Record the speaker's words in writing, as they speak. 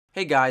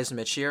Hey guys,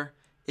 Mitch here.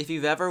 If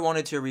you've ever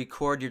wanted to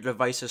record your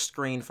device's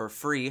screen for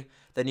free,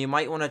 then you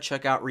might want to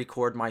check out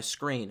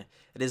RecordMyScreen.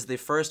 It is the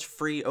first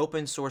free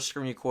open source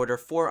screen recorder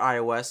for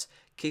iOS,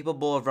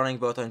 capable of running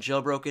both on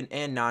jailbroken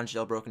and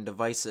non-jailbroken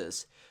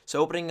devices. So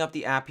opening up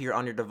the app here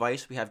on your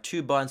device, we have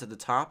two buttons at the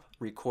top,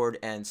 record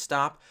and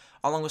stop,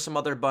 along with some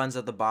other buttons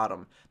at the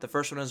bottom. The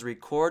first one is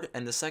record,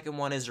 and the second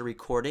one is the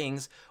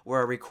recordings, where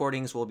our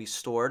recordings will be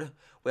stored.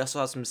 We also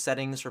have some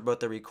settings for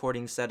both the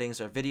recording settings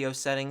or video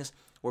settings,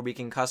 where we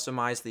can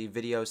customize the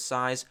video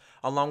size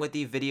along with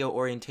the video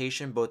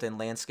orientation both in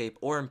landscape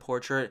or in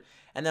portrait.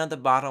 And then at the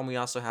bottom we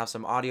also have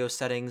some audio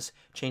settings,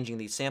 changing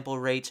the sample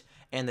rate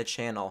and the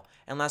channel.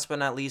 And last but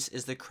not least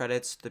is the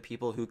credits to the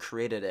people who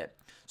created it.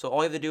 So all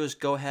you have to do is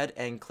go ahead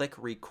and click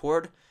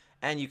record,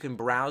 and you can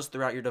browse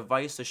throughout your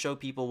device to show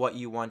people what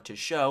you want to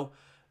show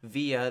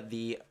via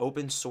the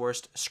open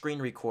sourced screen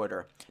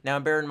recorder. Now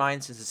bear in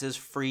mind, since this is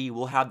free,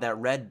 we'll have that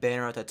red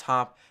banner at the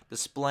top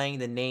displaying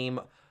the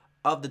name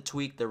of the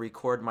tweak, the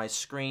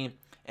RecordMyScreen,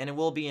 and it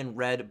will be in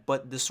red,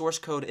 but the source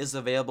code is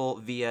available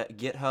via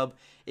GitHub.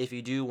 If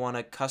you do want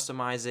to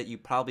customize it, you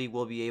probably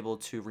will be able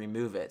to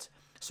remove it.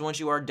 So once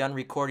you are done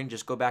recording,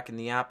 just go back in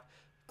the app,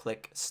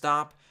 click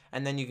stop,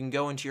 and then you can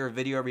go into your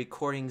video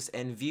recordings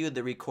and view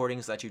the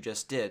recordings that you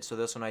just did. So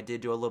this one I did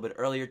do a little bit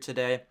earlier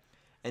today,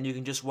 and you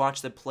can just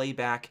watch the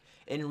playback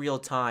in real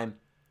time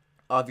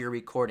of your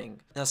recording.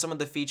 Now some of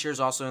the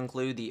features also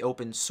include the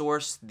open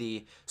source,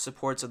 the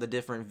supports of the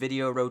different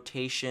video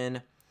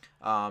rotation.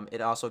 It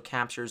also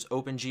captures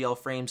OpenGL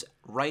frames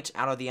right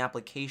out of the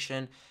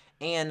application,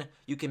 and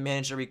you can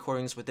manage the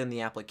recordings within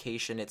the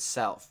application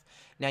itself.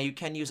 Now you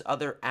can use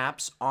other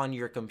apps on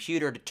your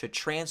computer to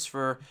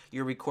transfer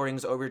your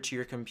recordings over to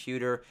your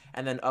computer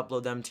and then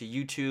upload them to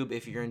YouTube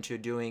if you're into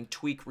doing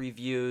tweak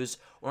reviews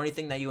or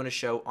anything that you want to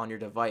show on your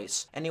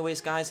device.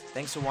 Anyways guys,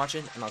 thanks for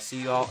watching, and I'll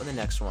see you all in the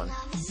next one.